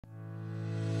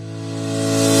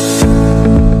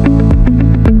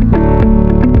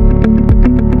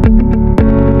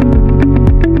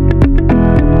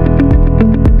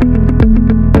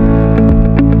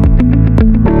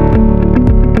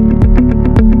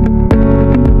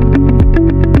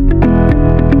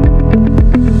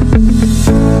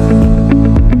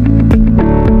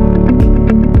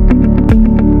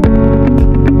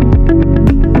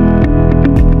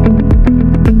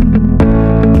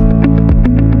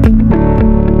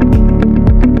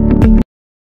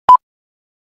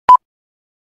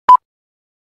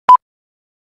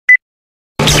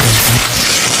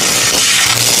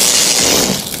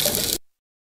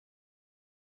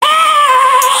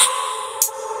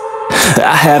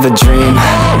I have a dream,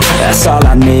 that's all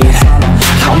I need.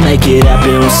 I'll make it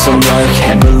happen with some work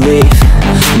and belief.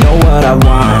 Know what I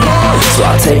want, so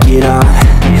I'll take it on.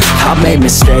 I've made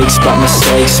mistakes, but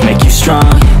mistakes make you strong.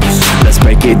 Let's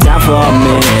break it down for a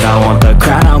minute. I want the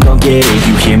crown, I'm gon' get it.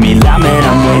 You hear me loud, man,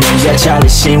 I'm winning. Yeah, Charlie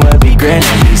Sheen will be grinning.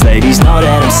 These ladies know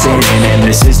that I'm sinning, and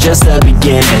this is just the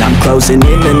beginning. I'm closing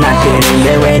in the night inning.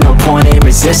 There ain't no point in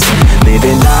resisting.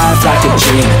 Living life like a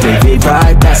dream, live it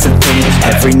right, that's the thing.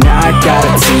 Every night got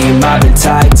a team, I've been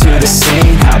tied to the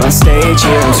scene. Out on stage,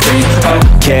 here I'm screaming,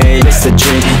 okay, it's a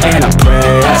dream. And I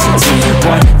pray as a team,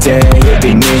 one day it'll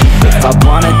be me. If I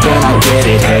want it, then I get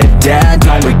it. Head down,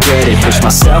 don't regret it. Push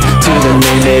myself to the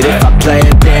limit. If I play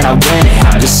it, then I win it.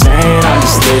 I'm just saying, I'm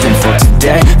just living for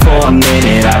today. For a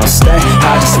minute, I don't stay,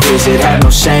 I just visit. Have no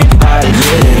shame, I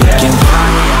admit it. Looking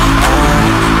right at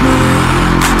me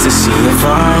to see if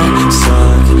I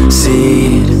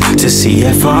succeed, to see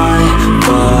if I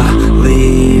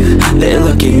believe. They're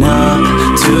looking up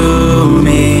to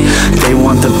me. They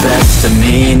want the best of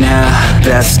me now,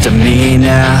 best of me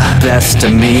now, best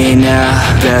of me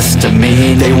now, best of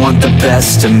me. They want the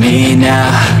best of me now,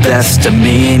 best of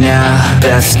me now,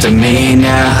 best of me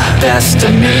now, best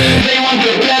of me. They want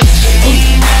the best of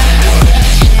me now.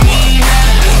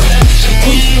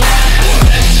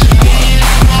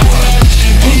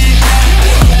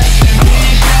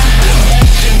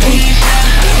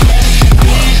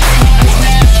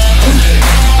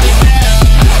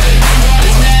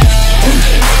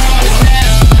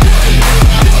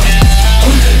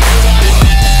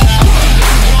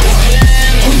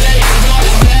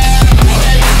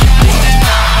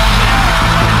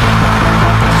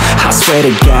 Swear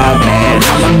to God, man,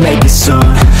 I'ma make it soon.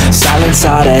 Silence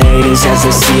all the haters as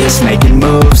they see us making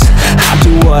moves. I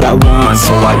do what I want,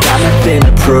 so I got nothing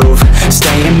to prove.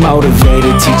 Staying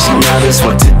motivated, teaching others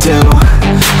what to do.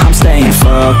 I'm staying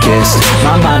focused,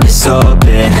 my mind is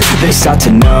open. They start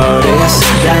to notice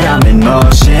that I'm in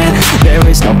motion. There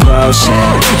is no potion,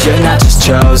 you're not just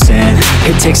chosen.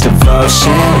 It takes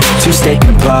devotion to stay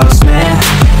composed, man.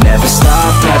 Never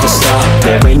stop,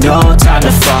 there ain't no time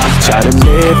to fall. Try to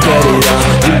live, get it up,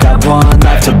 you got one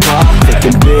life to ball.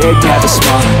 Thinking big, never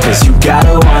small, cause you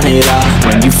gotta want it all.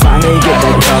 When you finally get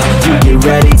that call, you get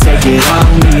ready, take it all.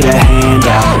 Need a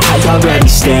handout, I already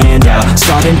stand out.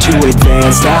 Starting to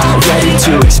advance now, ready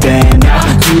to expand now.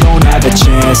 You don't have a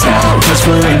chance now, cause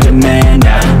we're in demand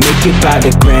now. Make it by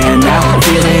the grand now,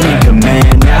 feeling in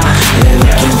command now. They're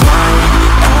looking right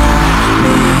at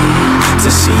me to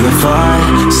see if I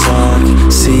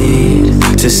succeed,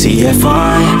 to see if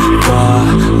I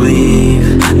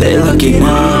believe. They're looking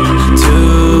up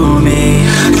to me.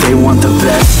 They want the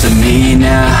best of me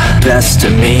now, best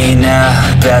of me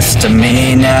now, best of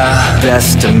me now,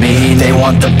 best of me. They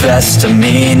want the best of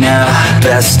me now,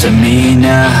 best of me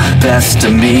now, best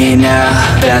of me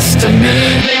now, best of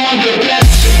me. They want the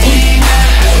best of me.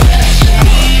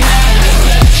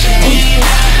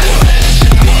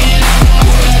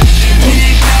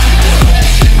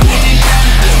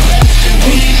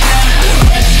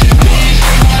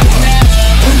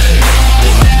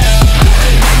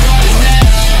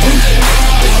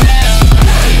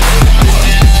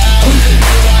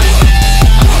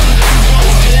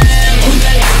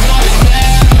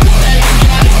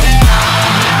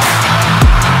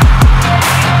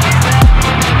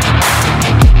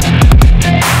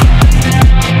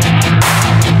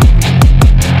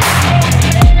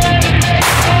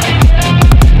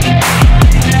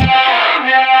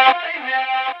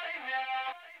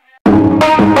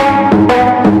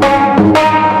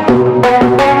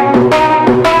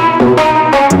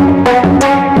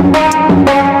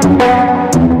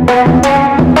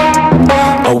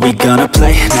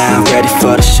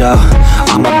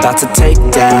 I'm about to take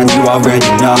down, you already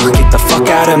know. Get the fuck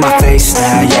out of my face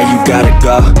now, yeah, you gotta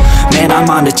go. Man, I'm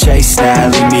on the chase now,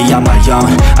 leave me on my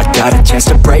own. I got a chance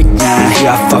to break now,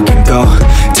 here I fucking go.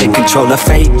 Take control of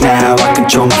fate now, I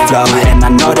control my flow. And I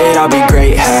know that I'll be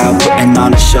great, how putting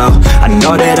on a show. I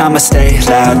know that I'ma stay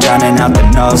loud, drowning out the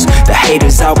noise. The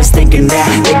haters always thinking that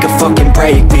they could fucking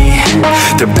break me.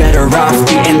 They're better off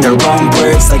eating their own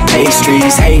words like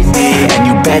pastries. Hate me, and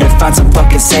you better find some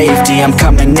fucking safety. I'm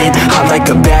coming in hot like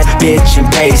a bad bitch in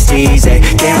pasties. They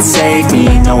can't save me,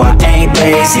 no I ain't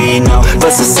lazy, no.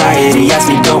 But society has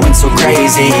me going so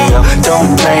crazy, yo.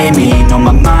 Don't blame me, no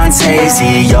my mind's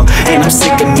hazy, yo. And I'm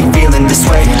sick of me feeling this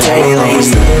way daily. I'll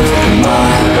always live my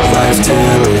life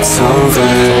till it's over,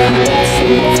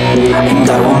 and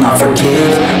I will not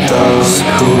forgive those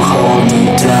who hold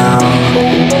me down.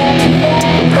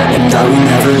 And I will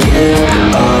never give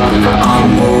up, I'm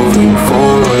moving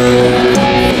forward.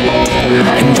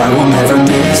 And I will never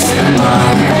miss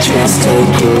my chance. chance,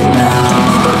 take it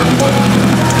now.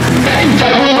 And I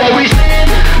will always live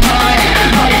my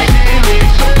life till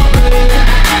it's over.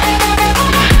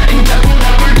 And I will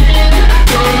never forgive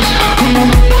those who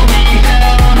pull me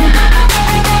down.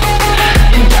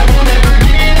 And I will never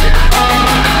give up,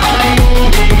 I'm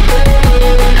moving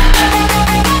forward.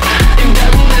 And I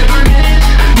will never miss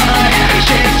my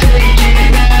chance, take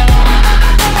it now.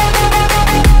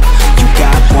 You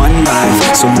got one life,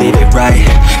 so live it right.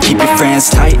 Keep your friends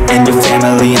tight and your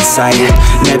family in sight.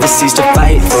 Never cease to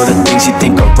fight for the things you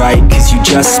think are right, cause you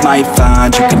just might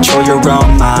find you control your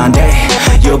own mind, eh?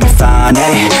 You'll be fine,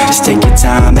 eh? Just take your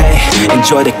time, eh?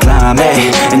 Enjoy the climb,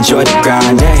 eh? Enjoy the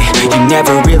grind, eh? You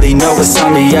never really know what's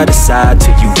on the other side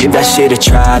till you give that shit a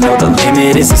try. Know the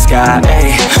limit is the sky,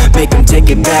 eh? Make them take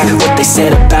it back, what they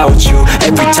said about you.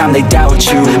 Every time they doubt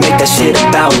you, make that shit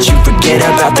about you. Forget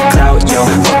about the clout, yo.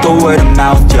 Fuck the word of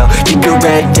mouth, yo. Keep your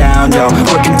head down, yo.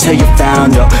 Work until you're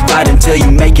found, yo. Fight until you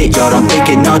make it, yo. Don't think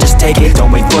it, no, just take it.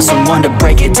 Don't wait for someone to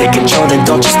break it. Take control and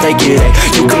don't just take it, eh?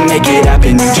 You can make it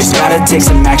happen, you just gotta take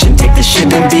some action. Take the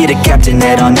ship and be the captain.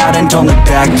 Head on out and don't look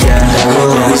back, yeah. I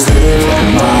will always live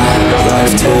my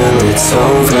life till it's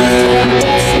over.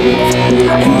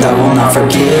 And I will not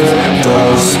forgive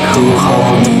those who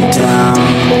hold me down.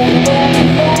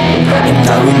 And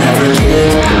I will never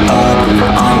give up,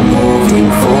 I'm moving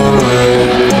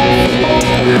forward.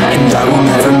 And I will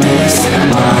never miss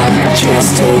my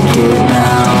chance, take it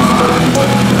now.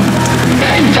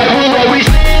 And I will always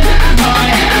live my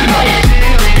life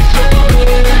till it's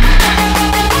over.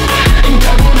 And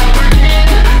I will not forgive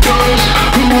those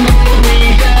who pull me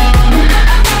down.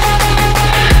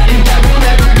 And I will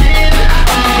never give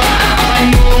up, I'm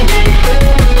moving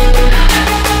forward.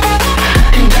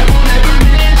 And I will never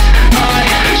miss my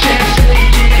chance,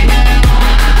 take it now.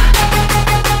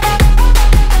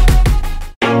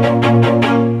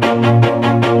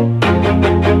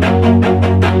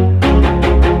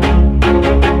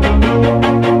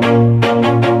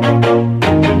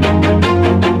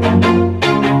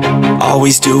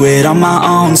 Always do it on my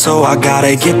own, so I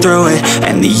gotta get through it.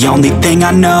 And the only thing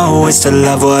I know is to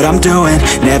love what I'm doing.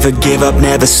 Never give up,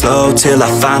 never slow, till I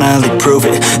finally prove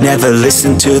it. Never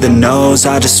listen to the no's,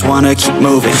 I just wanna keep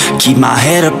moving. Keep my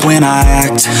head up when I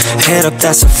act, head up,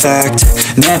 that's a fact.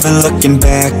 Never looking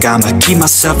back, I'ma keep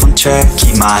myself on track.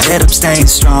 Keep my head up, staying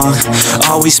strong,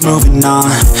 always moving on.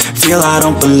 Feel I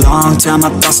don't belong, tell my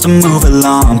thoughts to move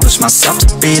along. Push myself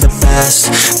to be the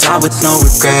best, die with no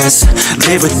regrets.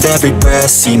 Live with every breath,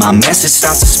 see my message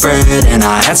start to spread. And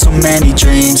I had so many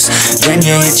dreams, then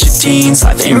you hit your teens.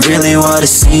 Life ain't really what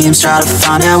it seems, try to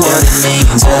find out what it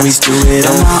means. Always do it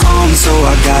on my own, so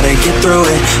I gotta get through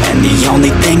it. And the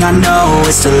only thing I know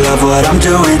is to love what I'm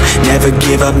doing. Never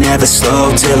give up, never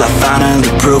slow, till I finally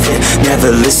prove it.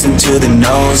 Never listen to the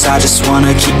no's, I just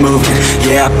wanna keep moving.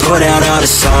 Yeah, I put out all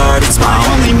this art, it's my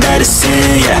only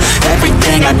medicine. Yeah,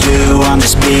 everything I do, I'm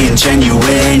just being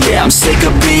genuine. Yeah, I'm sick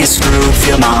of being screwed,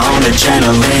 feel my own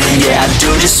adrenaline. Yeah, I do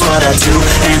just what I do,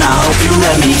 and I hope you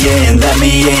let me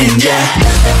in, yeah.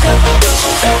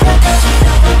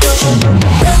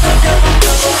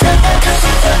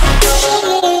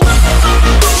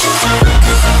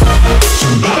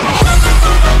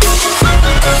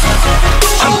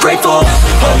 I'm grateful,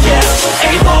 oh yeah,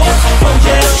 able, oh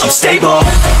yeah, I'm stable,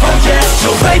 oh yeah,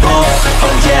 no label,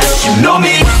 oh yeah, you know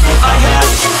me, I have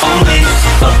only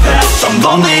a path, I'm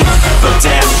lonely, but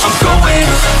damn, I'm going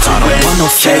to I don't want no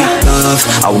fake love,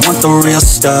 I want the real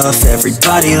stuff.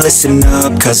 Everybody listen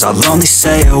up, cause I'll only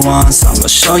say it once. I'm gonna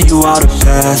show you all the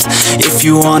path, if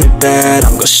you want it bad.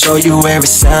 I'm gonna show you where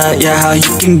it's at, yeah, how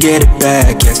you can get it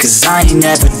back. Yeah, cause I ain't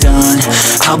never done,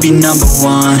 I'll be number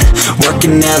one.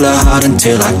 Working hella hard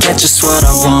until I get just what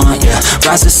I want, yeah.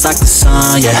 Rises like the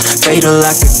sun, yeah, fatal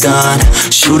like a gun.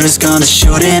 Shooter's gonna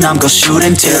shoot and I'm gonna shoot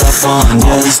until I won,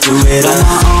 yeah. Always do it on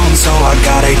my own, so I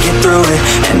gotta get through it.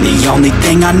 And the only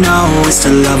thing I know is to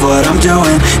love what I'm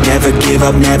doing. Never give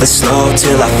up, never slow,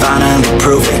 till I finally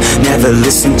prove it. Never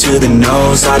listen to the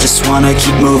no's, I just wanna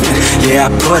keep moving. Yeah, I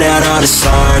put out all this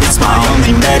art, it's my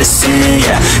only medicine.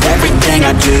 Yeah, everything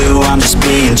I do, I'm just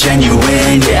being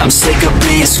genuine. Yeah, I'm sick of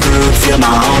being screwed, feel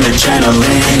my own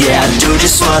adrenaline. Yeah, I do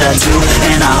just what I do,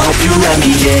 and I hope you let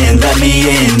me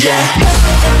in, yeah.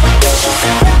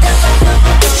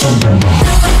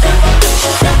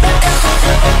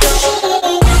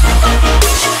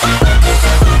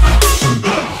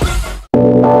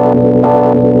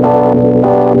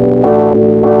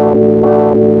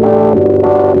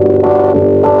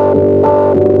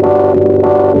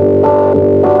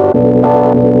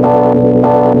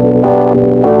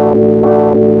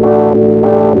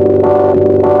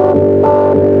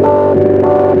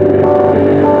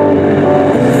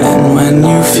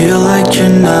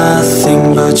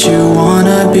 but you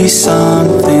wanna be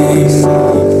something.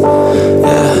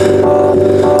 Yeah,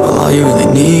 well, all you really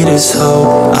need is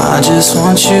hope. I just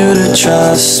want you to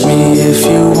trust me if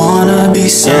you wanna be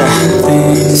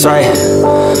something. Yeah, that's right.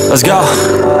 Let's go.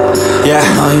 Yeah,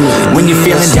 when you're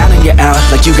feeling down and you're out,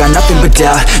 like you got nothing but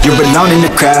doubt, you're alone in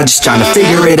the crowd, just trying to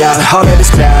figure it out. All that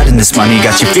is cloud and this money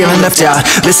got you feeling left out.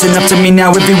 Listen up to me now,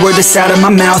 every word that's out of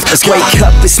my mouth. Let's wake up,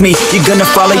 it's me. You're gonna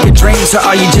follow your dreams, or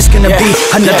are you just gonna be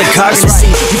another cog in the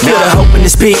scene? You feel the hope in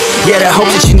this beat, yeah, the hope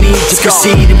that you need to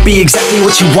proceed and be exactly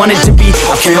what you wanted to be.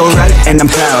 I feel right and I'm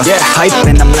proud, hype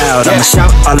and I'm loud. I'ma shout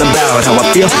all about how I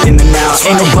feel in the now.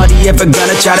 Ain't nobody ever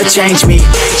gonna try to change me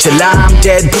till I'm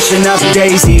dead, pushing up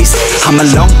daisies. I'm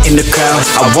alone in the crowd,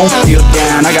 I won't feel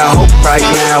down. I got hope right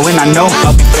now, and I know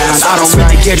I'll be found. I don't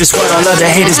really care just what all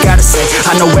other haters gotta say.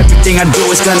 I know everything I do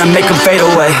is gonna make them fade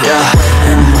away.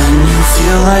 And when you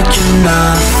feel like you're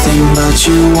nothing, but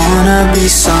you wanna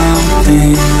be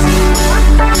something,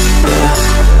 well,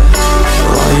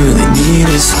 all you really need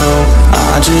is hope.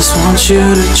 I just want you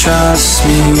to trust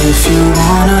me if you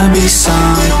wanna be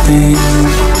something.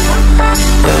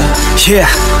 Yeah,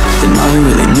 then all you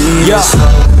really need is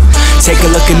hope. Take a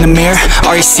look in the mirror,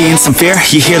 are you seeing some fear?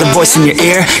 You hear the voice in your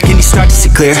ear, can you start to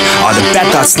see clear? Are the bad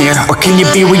thoughts near? Or can you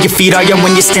be where your feet are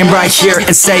when you stand right here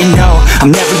and say no? I'm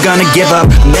never gonna give up,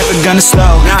 I'm never gonna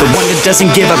slow. The one that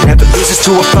doesn't give up, never loses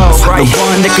to a foe. The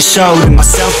one that can show to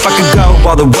myself I could go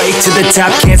all the way to the top,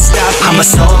 can't stop me. I'm a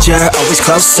soldier, always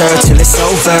closer till it's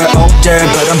over. Older,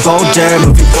 but I'm bolder,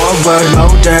 moving forward,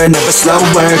 older, never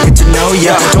slower. Get to know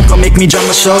ya, don't go make me drop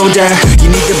my shoulder. You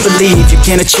need to believe you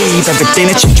can achieve everything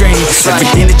that you dream.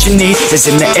 Everything that you need is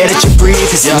in the air that you breathe,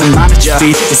 it's in the mind that you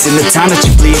feed, it's in the time that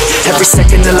you bleed. Every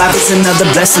second of life is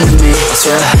another blessing to me.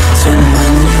 And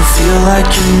when you feel like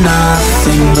you're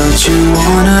nothing, but you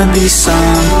wanna be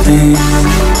something,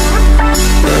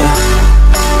 well,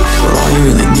 all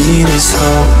you really need is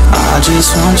hope. I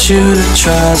just want you to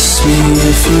trust me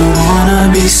if you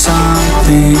wanna be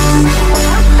something.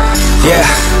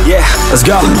 Yeah, let's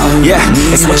go. Yeah,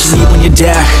 it's what you need when you're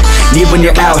down, need when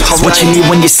you're out. It's what you need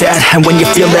when you're sad and when you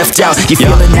feel left out. You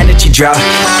feel an energy drought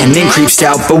and then creeps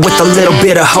out, but with a little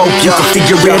bit of hope you can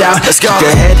figure it out. Let's go. Keep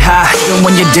your head high even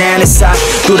when you're down inside.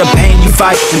 Through the pain you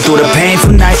fight and through the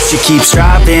painful nights you keep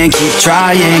striving, keep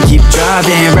trying, keep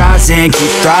driving, rising,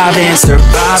 keep thriving,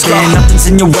 surviving. Nothing's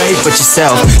in your way but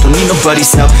yourself. Don't need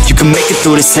nobody's help. You can make it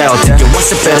through this hell. Take it one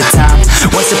step at a time,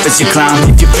 one step as you climb.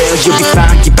 If you fail you'll be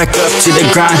fine. Get back up to the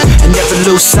grind and never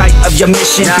lose sight of your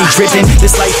mission. Be driven,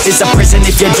 this life is a prison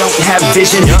if you don't have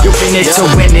vision. You're in it to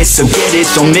win it, so get it,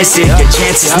 don't miss it. Your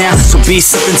chances now, so be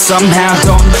something somehow.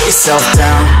 Don't let yourself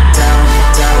down.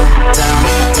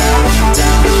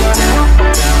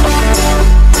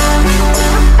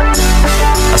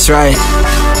 That's right,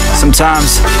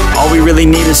 sometimes all we really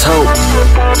need is hope.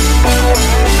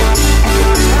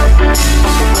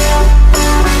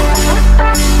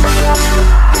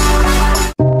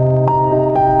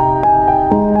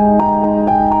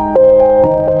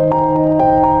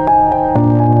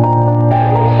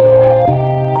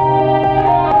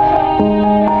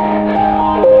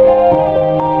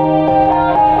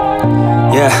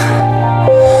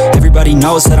 Everybody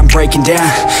knows that I'm breaking down.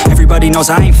 Everybody knows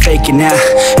I ain't faking now.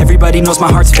 Everybody knows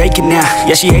my heart's vacant now.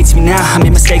 Yeah, she hates me now, I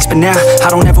made mistakes but now I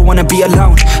don't ever wanna be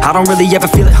alone. I don't really ever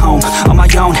feel at home. On my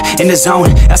own, in the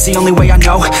zone, that's the only way I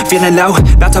know. Feeling low,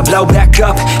 about to blow back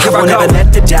up. Here I won't ever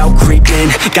let the doubt creep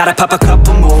in. Gotta pop a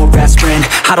couple more aspirin.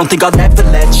 I don't think I'll ever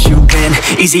let you in.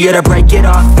 Easier to break it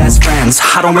off as friends.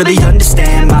 I don't really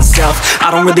understand myself.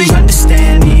 I don't really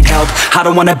understand, need help. I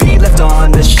don't wanna be left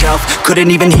on the shelf.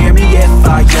 Couldn't even hear me if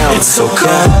I yelled. It's so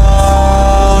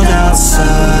cold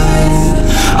outside,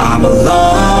 I'm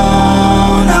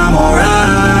alone, I'm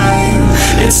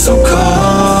alright. It's so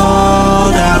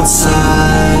cold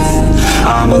outside,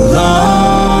 I'm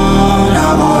alone,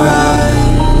 I'm alright.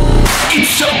 It's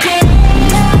so cold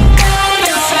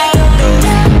outside,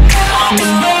 I'm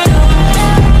alone,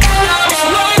 I'm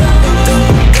alright.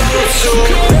 It's so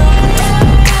cold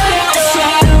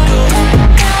outside,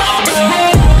 I'm alone.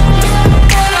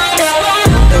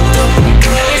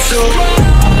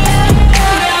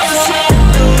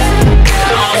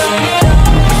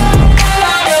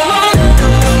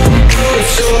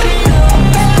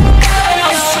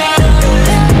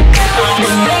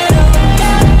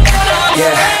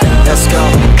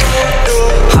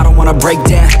 Break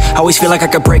down, Always feel like I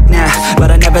could break now,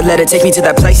 but I never let it take me to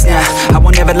that place now. I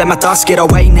won't ever let my thoughts get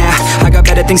away now. I got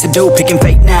better things to do, picking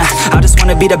fate now. I just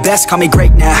wanna be the best, call me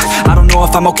great now. I don't know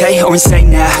if I'm okay or insane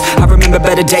now. I remember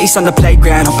better days on the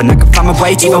playground, hoping I can find my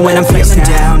way even when I'm feeling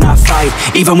down. I fight,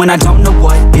 even when I don't know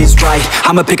what is right.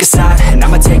 I'ma pick a side, and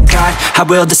I'ma take pride. I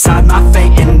will decide my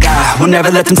fate, and I will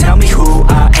never let them tell me who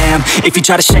I am. If you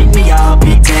try to shake me, I'll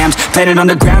be damned. Planet on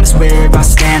the ground is where I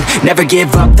stand. Never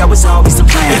give up, that was always the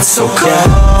plan. It's so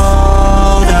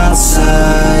cold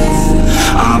outside,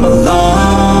 I'm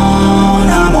alone,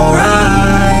 I'm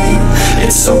alright.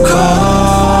 It's so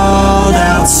cold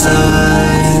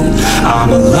outside,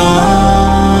 I'm alone.